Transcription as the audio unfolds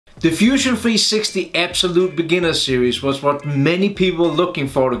The Fusion 360 Absolute Beginner Series was what many people were looking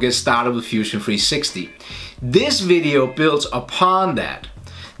for to get started with Fusion 360. This video builds upon that.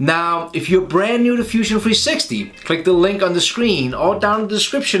 Now, if you're brand new to Fusion 360, click the link on the screen or down in the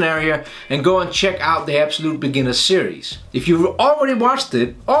description area and go and check out the Absolute Beginner Series. If you've already watched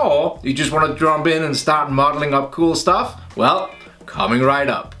it, or you just want to jump in and start modeling up cool stuff, well, coming right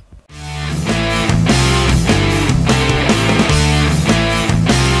up.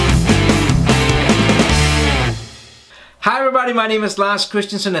 Hi everybody, my name is Lars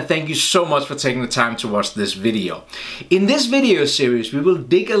Christensen and thank you so much for taking the time to watch this video. In this video series, we will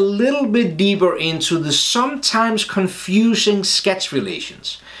dig a little bit deeper into the sometimes confusing sketch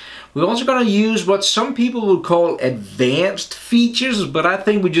relations. We're also going to use what some people would call advanced features, but I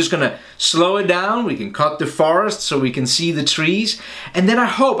think we're just going to slow it down. We can cut the forest so we can see the trees. And then I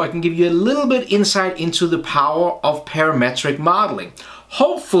hope I can give you a little bit insight into the power of parametric modeling.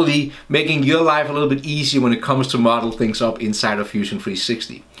 Hopefully making your life a little bit easier when it comes to model things up inside of Fusion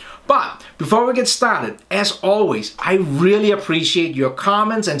 360. But before we get started, as always, I really appreciate your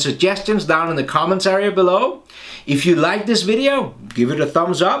comments and suggestions down in the comments area below. If you like this video, give it a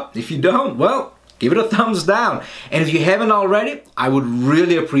thumbs up. If you don't, well, give it a thumbs down. And if you haven't already, I would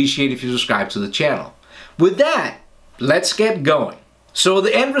really appreciate if you subscribe to the channel. With that, let's get going. So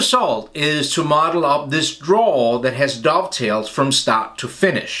the end result is to model up this drawer that has dovetails from start to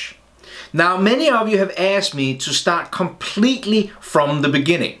finish. Now many of you have asked me to start completely from the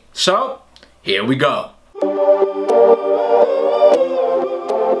beginning. So here we go.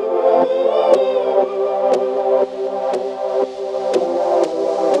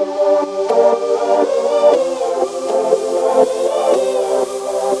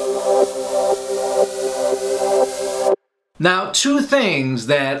 Now, two things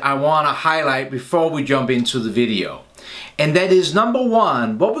that I want to highlight before we jump into the video. And that is, number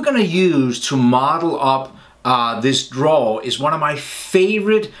one, what we're going to use to model up this drawer is one of my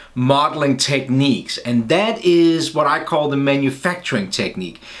favorite modeling techniques. And that is what I call the manufacturing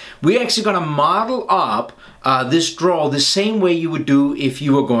technique. We're actually going to model up this drawer the same way you would do if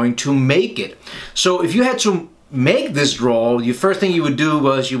you were going to make it. So if you had to make this drawer, the first thing you would do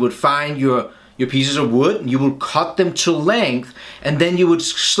was you would find your pieces of wood, you will cut them to length, and then you would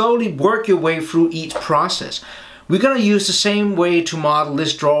slowly work your way through each process. We're going to use the same way to model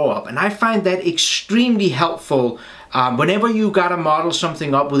this drawer up, and I find that extremely helpful whenever you got to model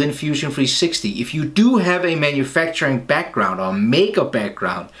something up within Fusion 360. If you do have a manufacturing background or makeup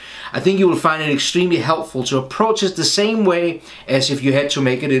background, I think you will find it extremely helpful to approach it the same way as if you had to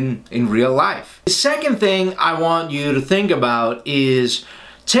make it in real life. The second thing I want you to think about is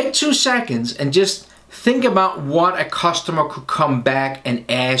take 2 seconds and just think about what a customer could come back and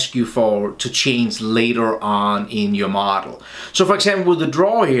ask you for to change later on in your model. So for example, with the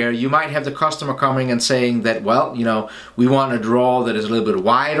drawer here, you might have the customer coming and saying that, well, you know, we want a drawer that is a little bit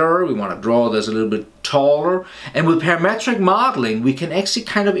wider, we want a drawer that's a little bit taller. And with parametric modeling, we can actually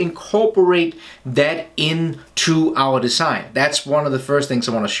kind of incorporate that into our design. That's one of the first things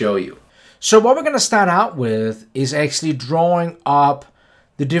I want to show you. So what we're going to start out with is actually drawing up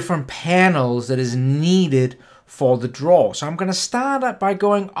the different panels that is needed for the drawer. So I'm going to start up by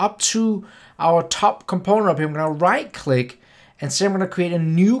going up to our top component up here. I'm going to right click and say I'm going to create a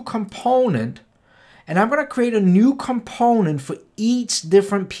new component, and I'm going to create a new component for each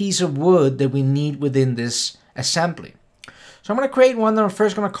different piece of wood that we need within this assembly. So I'm going to create one that I'm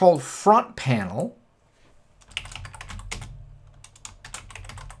first going to call front panel.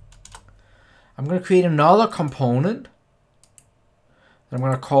 I'm going to create another component I'm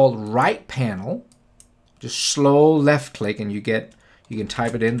going to call right panel. Just slow left click and you can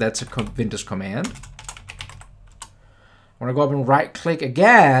type it in. That's a Windows command. I'm going to go up and right click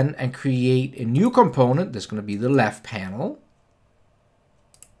again and create a new component. That's going to be the left panel.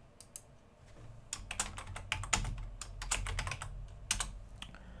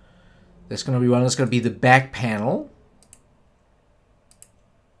 There's going to be one that's going to be the back panel.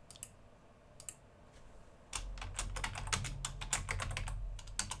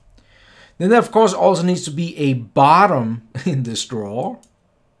 Then there, of course, also needs to be a bottom in this drawer.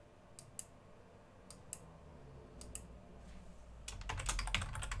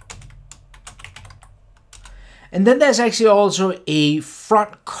 And then there's actually also a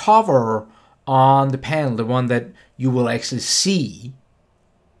front cover on the panel, the one that you will actually see.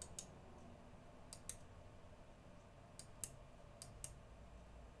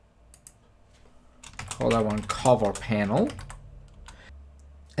 Call that one cover panel.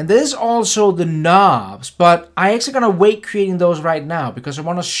 And there's also the knobs, but I actually gonna wait creating those right now because I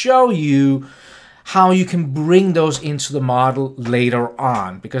want to show you how you can bring those into the model later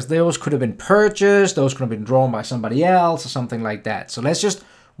on, because those could have been purchased, those could have been drawn by somebody else or something like that. So let's just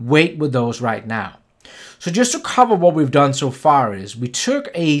wait with those right now. So just to cover what we've done so far is we took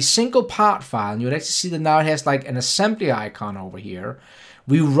a single part file, and you'll actually see that now it has like an assembly icon over here.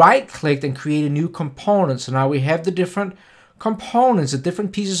 We right clicked and create a new component. So now we have the different components, the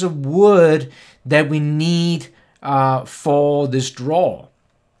different pieces of wood that we need for this draw.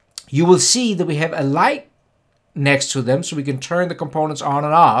 You will see that we have a light next to them so we can turn the components on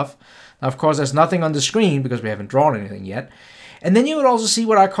and off. Now, of course, there's nothing on the screen because we haven't drawn anything yet. And then you would also see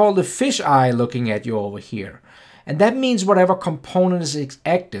what I call the fish eye looking at you over here. And that means whatever component is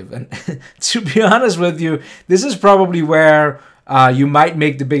active. And to be honest with you, this is probably where you might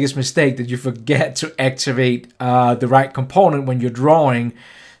make the biggest mistake, that you forget to activate the right component when you're drawing,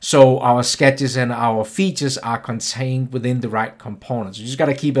 so our sketches and our features are contained within the right components. You just got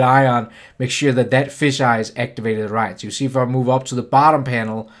to keep an eye on, make sure that that fisheye is activated right. So you see if I move up to the bottom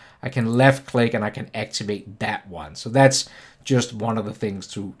panel, I can left click and I can activate that one. So that's just one of the things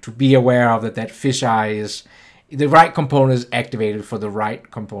to be aware of, that fisheye is, the right component is activated for the right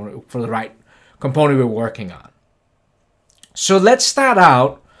component, we're working on. So let's start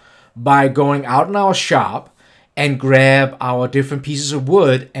out by going out in our shop and grab our different pieces of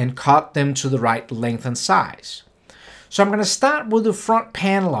wood and cut them to the right length and size. So I'm going to start with the front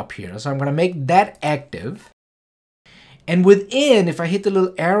panel up here. So I'm going to make that active. And within, if I hit the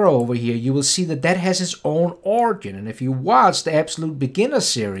little arrow over here, you will see that that has its own origin. And if you watch the Absolute Beginner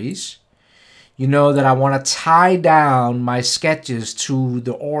series, you know that I want to tie down my sketches to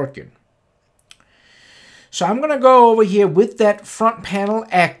the origin. So I'm going to go over here with that front panel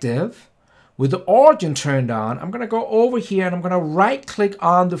active, with the origin turned on. I'm going to go over here and I'm going to right click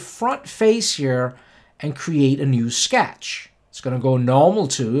on the front face here and create a new sketch. It's going to go normal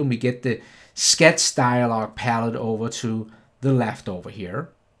to, and we get the sketch dialog palette over to the left over here.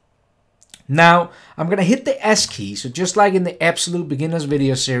 Now I'm going to hit the S key. So just like in the Absolute Beginners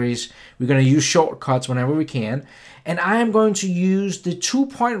video series, we're going to use shortcuts whenever we can. And I am going to use the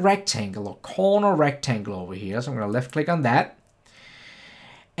 2-point rectangle or corner rectangle over here. So I'm going to left click on that.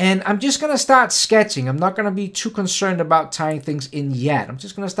 And I'm just going to start sketching. I'm not going to be too concerned about tying things in yet. I'm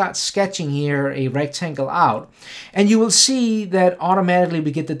just going to start sketching here a rectangle out. And you will see that automatically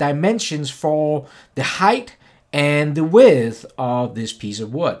we get the dimensions for the height and the width of this piece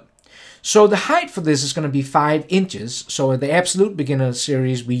of wood. So the height for this is going to be 5 inches. So in the Absolute Beginner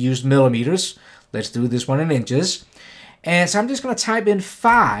series, we used millimeters. Let's do this one in inches. And so I'm just going to type in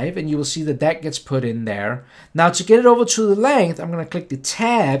 5, and you will see that that gets put in there. Now to get it over to the length, I'm going to click the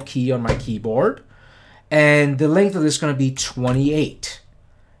Tab key on my keyboard. And the length of this is going to be 28.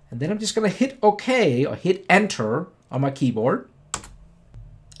 And then I'm just going to hit OK or hit Enter on my keyboard.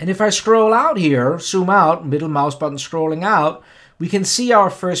 And if I scroll out here, zoom out, middle mouse button scrolling out, we can see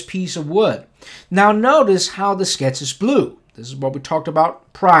our first piece of wood. Now notice how the sketch is blue. This is what we talked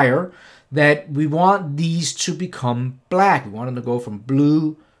about prior, that we want these to become black. We want them to go from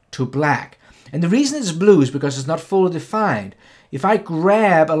blue to black. And the reason it's blue is because it's not fully defined. If I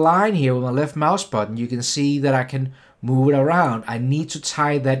grab a line here with my left mouse button, you can see that I can move it around. I need to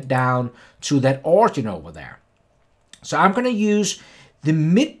tie that down to that origin over there. So I'm going to use the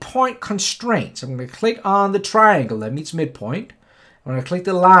midpoint constraints. I'm going to click on the triangle that meets midpoint. I'm going to click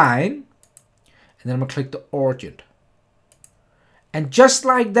the line, and then I'm going to click the origin. And just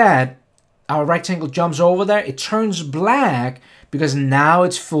like that, our rectangle jumps over there. It turns black because now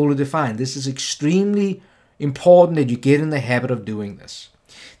it's fully defined. This is extremely important that you get in the habit of doing this.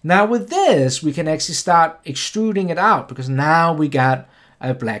 Now with this, we can actually start extruding it out because now we got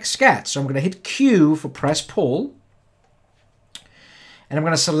a black sketch. So I'm going to hit Q for press pull. And I'm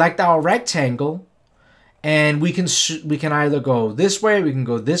going to select our rectangle. And we can either go this way, we can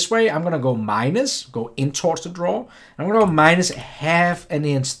go this way. I'm going to go minus, go in towards the draw. I'm going to go minus 1/2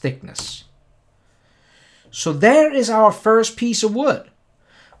 inch thickness. So there is our first piece of wood.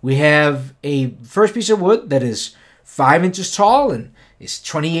 We have a first piece of wood that is 5 inches tall and is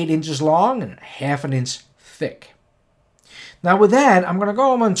 28 inches long and 1/2 inch thick. Now with that, I'm going to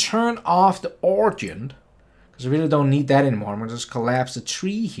go and turn off the origin because I really don't need that anymore. I'm going to just collapse the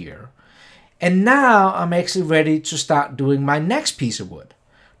tree here. And now I'm actually ready to start doing my next piece of wood,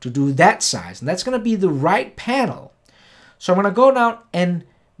 to do that size. And that's going to be the right panel. So I'm going to go down and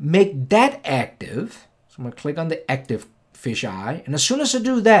make that active. So I'm going to click on the active fisheye. And as soon as I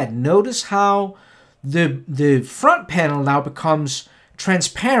do that, notice how the front panel now becomes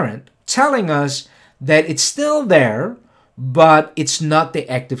transparent, telling us that it's still there, but it's not the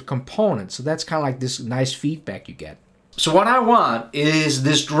active component. So that's kind of like this nice feedback you get. So what I want is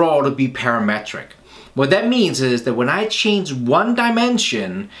this draw to be parametric. What that means is that when I change one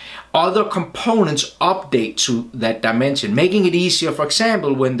dimension, other components update to that dimension, making it easier, for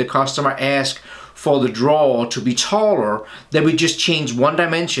example, when the customer asks for the draw to be taller, then we just change one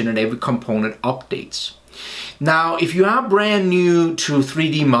dimension and every component updates. Now, if you are brand new to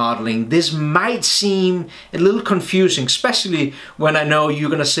 3D modeling, this might seem a little confusing, especially when I know you're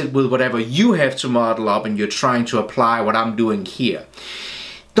going to sit with whatever you have to model up and you're trying to apply what I'm doing here.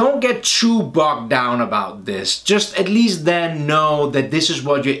 Don't get too bogged down about this. Just at least then know that this is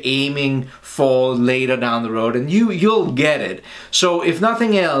what you're aiming for later down the road, and you'll get it. So if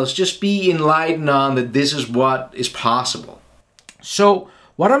nothing else, just be enlightened on that this is what is possible. So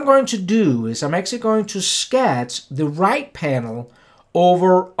what I'm going to do is I'm actually going to sketch the right panel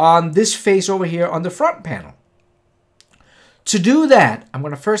over on this face over here on the front panel. To do that, I'm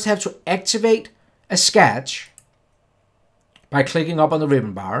going to first have to activate a sketch by clicking up on the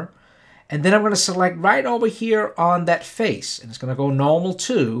ribbon bar, and then I'm going to select right over here on that face, and it's going to go normal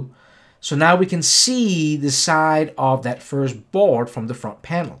too. So now we can see the side of that first board from the front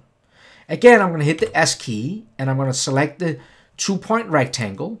panel. Again, I'm going to hit the S key, and I'm going to select the 2-point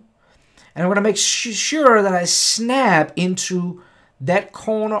rectangle, and I'm going to make sure that I snap into that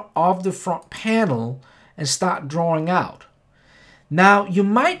corner of the front panel and start drawing out. Now you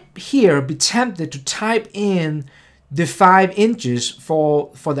might here be tempted to type in the 5 inches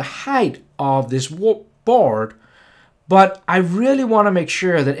for the height of this board, but I really want to make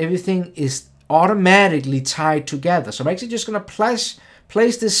sure that everything is automatically tied together. So I'm actually just going to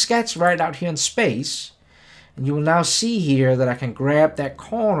place this sketch right out here in space, and you will now see here that I can grab that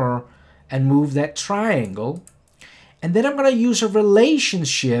corner and move that triangle, and then I'm going to use a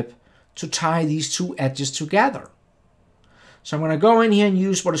relationship to tie these two edges together. So I'm going to go in here and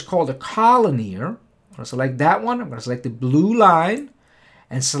use what is called a collinear. I'm going to select that one. I'm going to select the blue line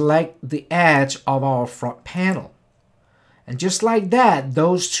and select the edge of our front panel. And just like that,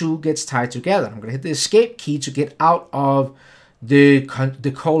 those two gets tied together. I'm going to hit the escape key to get out of the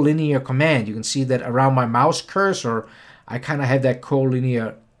collinear command. You can see that around my mouse cursor, I kind of have that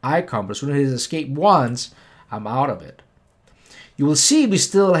collinear icon. But as soon as I hit escape once, I'm out of it. You will see we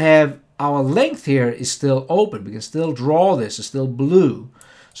still have our length here is still open. We can still draw this. It's still blue.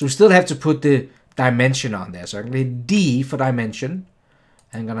 So we still have to put the dimension on there. So I'm going to hit D for dimension.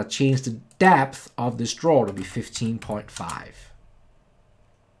 And I'm going to change the depth of this draw to be 15.5.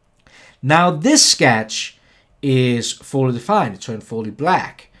 Now this sketch is fully defined. It turned fully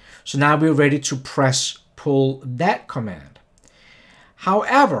black. So now we're ready to press pull that command.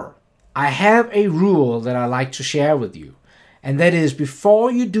 However, I have a rule that I like to share with you. And that is,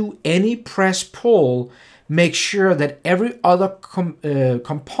 before you do any press pull, make sure that every other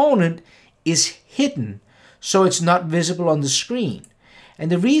component is hidden so it's not visible on the screen.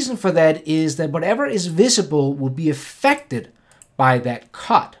 And the reason for that is that whatever is visible will be affected by that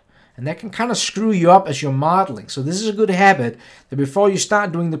cut. And that can kind of screw you up as you're modeling. So this is a good habit that before you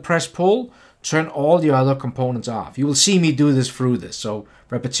start doing the press pull, turn all the other components off. You will see me do this through this. So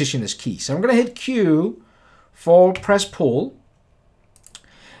repetition is key. So I'm going to hit Q for press pull.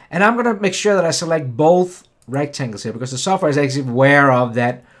 And I'm going to make sure that I select both rectangles here because the software is actually aware of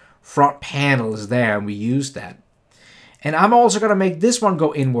that front panel is there and we use that. And I'm also going to make this one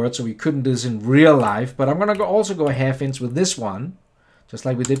go inward, so we couldn't do this in real life, but I'm going to also go a ½ inch with this one, just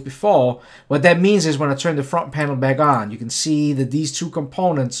like we did before. What that means is when I turn the front panel back on, you can see that these two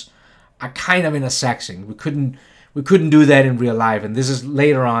components are kind of intersecting. We couldn't do that in real life, and this is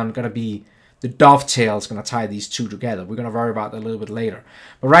later on going to be the dovetails going to tie these two together. We're going to worry about that a little bit later.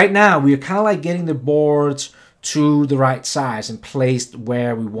 But right now, we're kind of like getting the boards to the right size and placed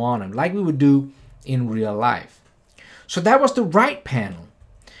where we want them, like we would do in real life. So that was the right panel.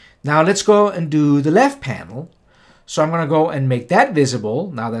 Now let's go and do the left panel. So I'm going to go and make that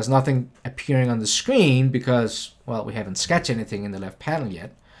visible. Now there's nothing appearing on the screen because, well, we haven't sketched anything in the left panel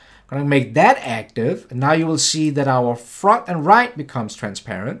yet. I'm going to make that active. And now you will see that our front and right becomes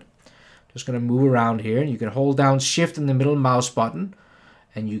transparent. Just going to move around here. And you can hold down Shift in the middle mouse button.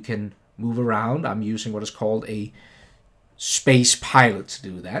 And you can move around. I'm using what is called a space pilot to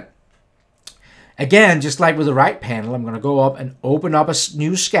do that. Again, just like with the right panel, I'm going to go up and open up a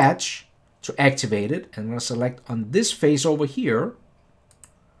new sketch to activate it. And I'm going to select on this face over here.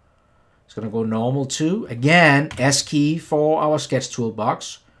 It's going to go normal too. Again, S key for our sketch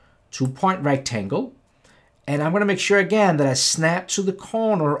toolbox. 2-point rectangle. And I'm going to make sure again that I snap to the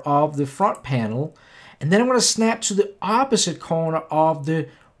corner of the front panel. And then I'm going to snap to the opposite corner of the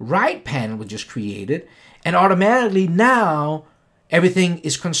right panel we just created. And automatically now everything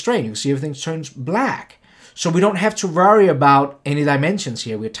is constrained. You can see everything turns black. So we don't have to worry about any dimensions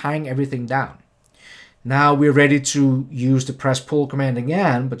here. We're tying everything down. Now we're ready to use the press pull command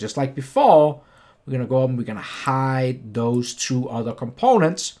again, but just like before, we're going to go up and we're going to hide those two other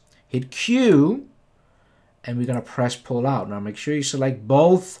components. Hit Q, and we're going to press pull out. Now make sure you select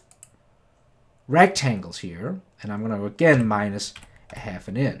both rectangles here, and I'm going to again minus a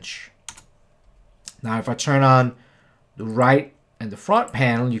 ½ inch. Now if I turn on the right and the front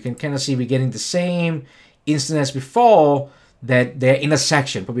panel, you can kind of see we're getting the same instant as before, that they're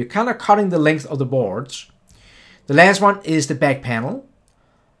intersection, but we're kind of cutting the length of the boards. The last one is the back panel.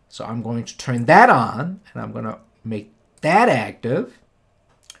 So I'm going to turn that on, and I'm going to make that active.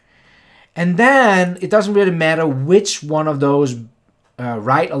 And then it doesn't really matter which one of those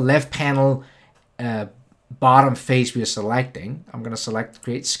right or left panel bottom face we are selecting. I'm going to select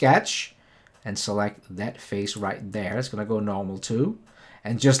Create Sketch and select that face right there. It's going to go normal too.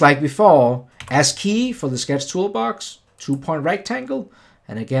 And just like before, S key for the sketch toolbox, 2-point rectangle.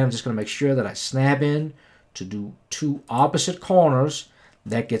 And again, I'm just going to make sure that I snap in to do 2 opposite corners.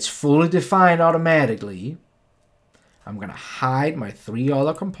 That gets fully defined automatically. I'm going to hide my 3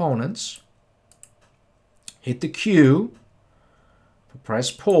 other components. Hit the Q, press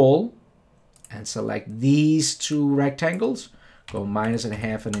pull, and select these 2 rectangles. Go minus a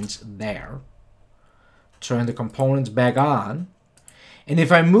 ½ inch there. Turn the components back on. And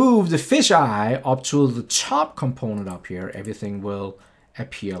if I move the fisheye up to the top component up here, everything will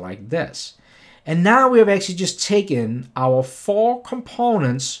appear like this. And now we have actually just taken our 4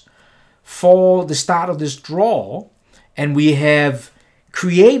 components for the start of this draw, and we have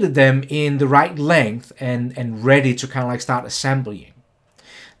created them in the right length and ready to kind of like start assembling.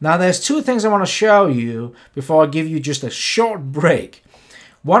 Now there's 2 things I want to show you before I give you just a short break.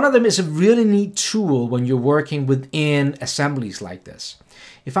 One of them is a really neat tool when you're working within assemblies like this.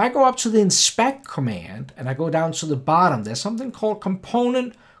 If I go up to the Inspect command and I go down to the bottom, there's something called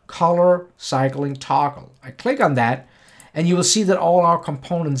Component Color Cycling Toggle. I click on that, and you will see that all our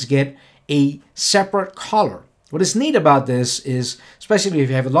components get a separate color. What is neat about this is, especially if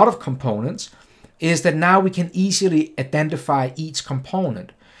you have a lot of components, is that now we can easily identify each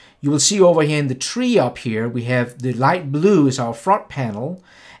component. You will see over here in the tree up here, we have the light blue is our front panel,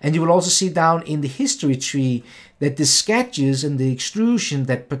 and you will also see down in the history tree that the sketches and the extrusion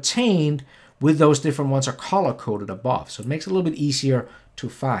that pertained with those different ones are color-coded above. So it makes it a little bit easier to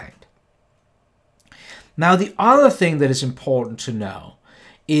find. Now the other thing that is important to know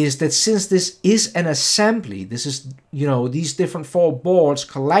is that since this is an assembly, this is, you know, these different 4 boards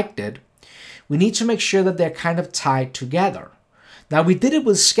collected, we need to make sure that they're kind of tied together. Now we did it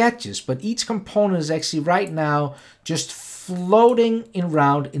with sketches, but each component is actually right now just floating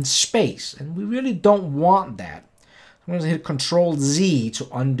around in space, and we really don't want that. I'm going to hit Control Z to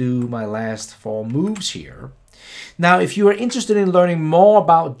undo my last 4 moves here. Now, if you are interested in learning more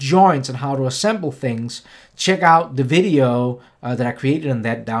about joints and how to assemble things, check out the video that I created on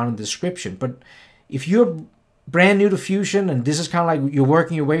that down in the description. But if you're brand new to Fusion and this is kind of like you're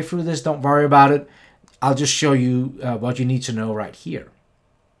working your way through this, don't worry about it. I'll just show you what you need to know right here.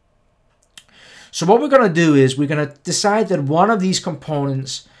 So what we're going to do is we're going to decide that one of these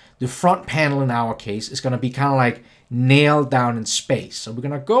components, the front panel in our case, is going to be kind of like nailed down in space. So we're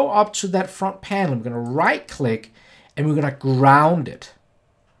going to go up to that front panel. We're going to right click and we're going to ground it.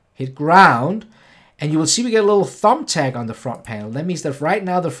 Hit ground, and you will see we get a little thumbtack on the front panel. That means that right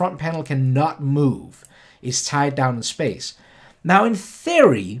now the front panel cannot move. It's tied down in space. Now in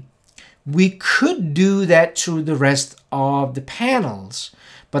theory, we could do that to the rest of the panels,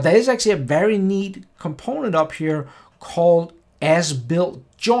 but there is actually a very neat component up here called as-built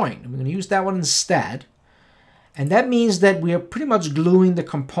joint. I'm going to use that one instead. And that means that we are pretty much gluing the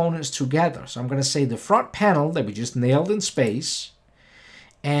components together. So I'm going to say the front panel that we just nailed in space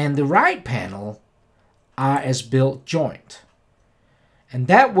and the right panel are as-built joint. And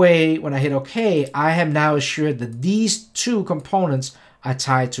that way, when I hit OK, I am now assured that these 2 components are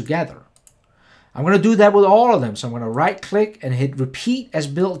tied together. I'm going to do that with all of them. So I'm going to right click and hit Repeat as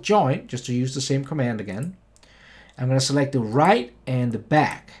Built Joint, just to use the same command again. I'm going to select the right and the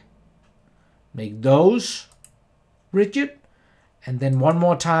back. Make those rigid. And then one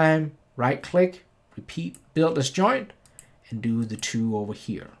more time, right click, repeat Build as Joint, and do the 2 over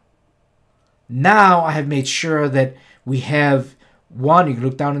here. Now I have made sure that we have one, you can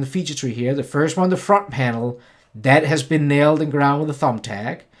look down in the feature tree here, the first one, the front panel, that has been nailed and ground with a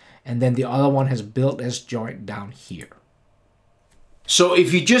thumbtack. And then the other one has built as joint down here. So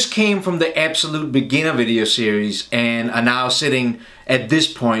if you just came from the absolute beginner video series and are now sitting at this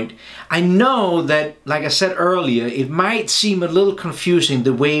point, I know that, like I said earlier, it might seem a little confusing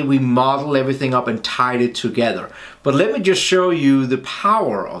the way we model everything up and tied it together. But let me just show you the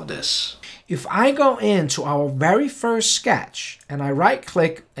power of this. If I go into our very first sketch and I right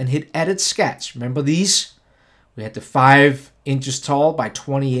click and hit edit sketch, remember these? We had the 5 inches tall by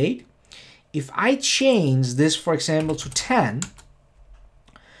 28. If I change this, for example, to 10,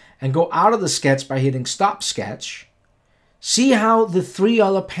 and go out of the sketch by hitting stop sketch, see how the 3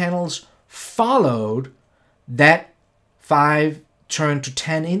 other panels followed that 5 turned to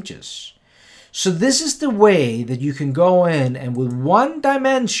 10 inches. So this is the way that you can go in and with one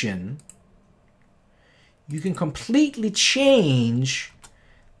dimension, you can completely change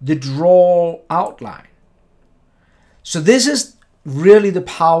the draw outline. So this is really the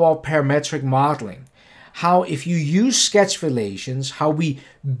power of parametric modeling. How if you use sketch relations, how we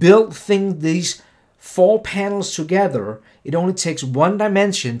build these 4 panels together, it only takes one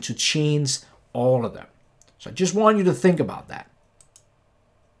dimension to change all of them. So I just want you to think about that.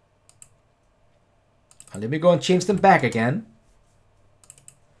 Now let me go and change them back again.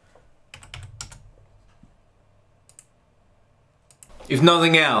 If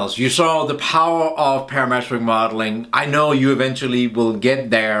nothing else, you saw the power of parametric modeling. I know you eventually will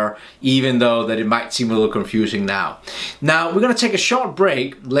get there, even though that it might seem a little confusing now. Now, we're gonna take a short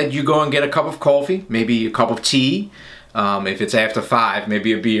break, let you go and get a cup of coffee, maybe a cup of tea, if it's after 5,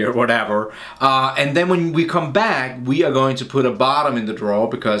 maybe a beer, whatever. And then when we come back, we are going to put a bottom in the drawer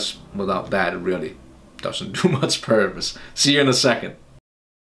because without that, it really doesn't do much purpose. See you in a second.